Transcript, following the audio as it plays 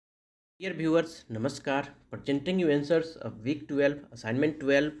Dear viewers, Namaskar. Presenting you answers of week 12, assignment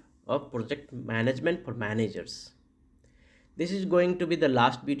 12 of project management for managers. This is going to be the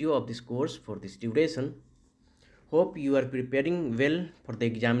last video of this course for this duration. Hope you are preparing well for the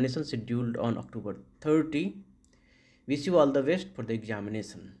examination scheduled on October 30. Wish you all the best for the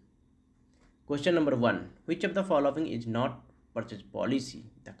examination. Question number 1. Which of the following is not purchase policy?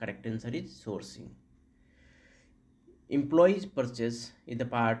 The correct answer is sourcing. Employees purchase is the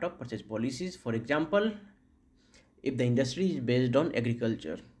part of purchase policies. For example, if the industry is based on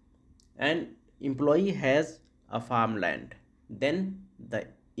agriculture and employee has a farmland, then the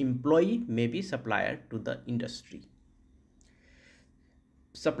employee may be supplier to the industry.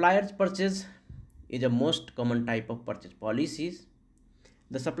 Suppliers purchase is the most common type of purchase policies.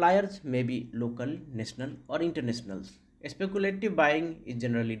 The suppliers may be local, national or international. Speculative buying is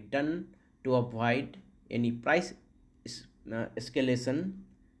generally done to avoid any price escalation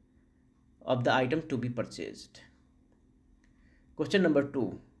of the item to be purchased. Question number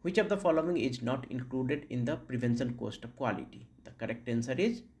 2. Which of the following is not included in the prevention cost of quality? The correct answer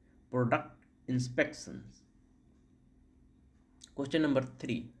is product inspections. Question number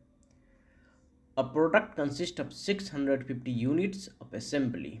 3. A product consists of 650 units of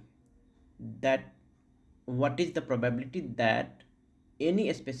assembly. What is the probability that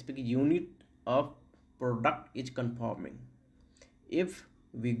any specific unit of product is conforming? If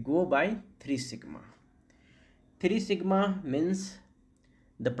we go by 3 sigma. 3 sigma means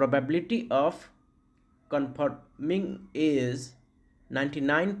the probability of conforming is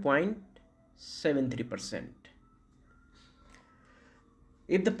 99.73%.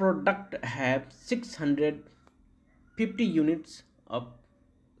 If the product have 650 units of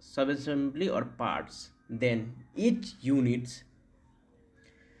subassembly or parts, then each units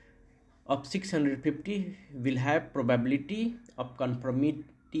of 650 will have probability of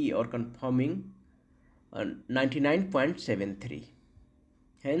conformity or conforming 99.73.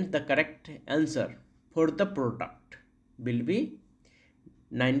 Hence the correct answer for the product will be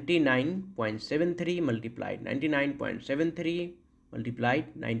 99.73 multiplied 99.73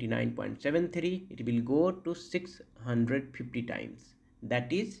 multiplied 99.73. It will go to 650 times.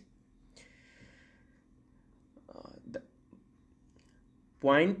 That is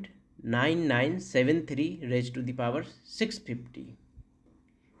 0.9973 raised to the power 650,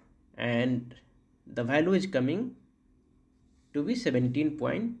 and the value is coming to be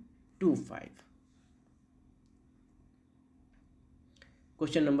 17.25.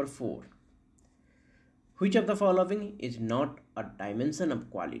 Question number 4. Which of the following is not a dimension of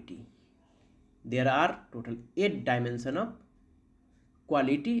quality? There are total 8 dimensions of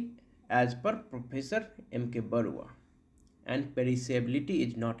quality as per Professor M.K. Barua, and perishability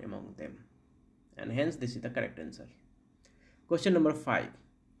is not among them, and hence this is the correct answer. Question number 5.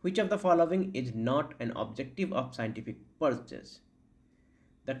 Which of the following is not an objective of scientific purchase?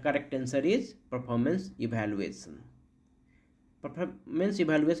 The correct answer is performance evaluation. Performance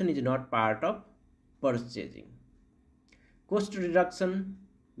evaluation is not part of purchasing. Cost reduction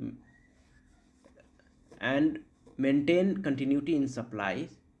and maintain continuity in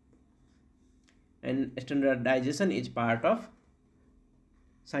supplies, and standardization is part of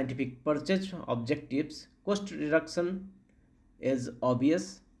scientific purchase objectives. Cost reduction is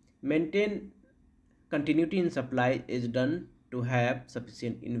obvious. Maintain continuity in supply is done to have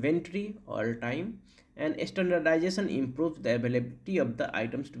sufficient inventory all time, and standardization improves the availability of the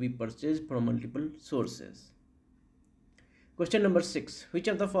items to be purchased from multiple sources. Question number 6. Which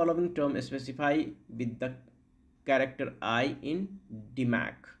of the following terms specify with the character I in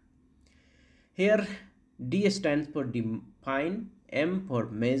DMAC? Here D stands for define, M for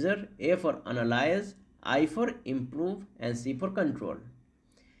measure, A for analyze, I for improve, and C for control.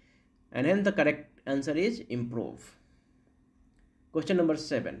 And hence the correct answer is improve. Question number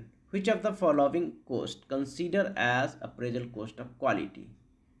 7. Which of the following cost consider as appraisal cost of quality?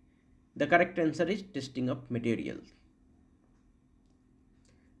 The correct answer is testing of materials.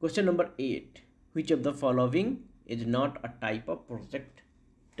 Question number 8. Which of the following is not a type of project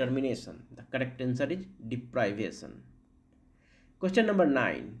termination? The correct answer is deprivation. Question number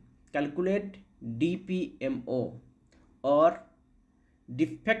 9. Calculate Dpmo or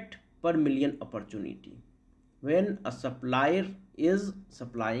defect per million opportunity. When a supplier is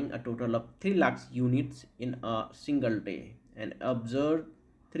supplying a total of 3 lakhs units in a single day and observed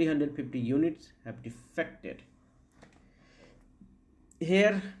 350 units have defected.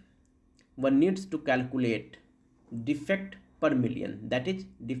 Here one needs to calculate defect per million, that is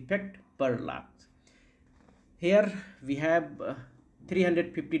defect per lakh. Here we have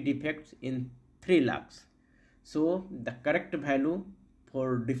 350 defects in 3 lakhs. So the correct value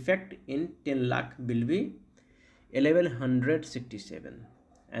for defect in 10 lakh will be 1167,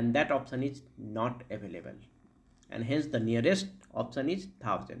 and that option is not available, and hence the nearest option is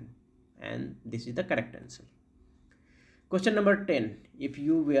 1000, and this is the correct answer. Question number 10. If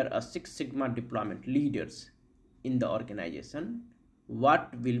you were a Six Sigma deployment leaders in the organization,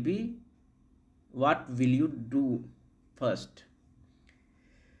 what will you do first?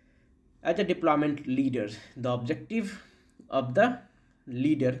 As a deployment leader, the objective of the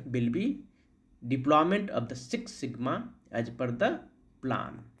leader will be deployment of the Six Sigma as per the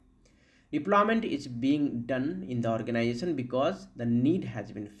plan. Deployment is being done in the organization because the need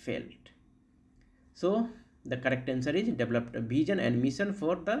has been felt. So the correct answer is develop a vision and mission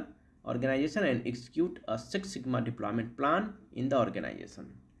for the organization and execute a Six Sigma deployment plan in the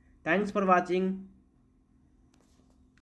organization. Thanks for watching.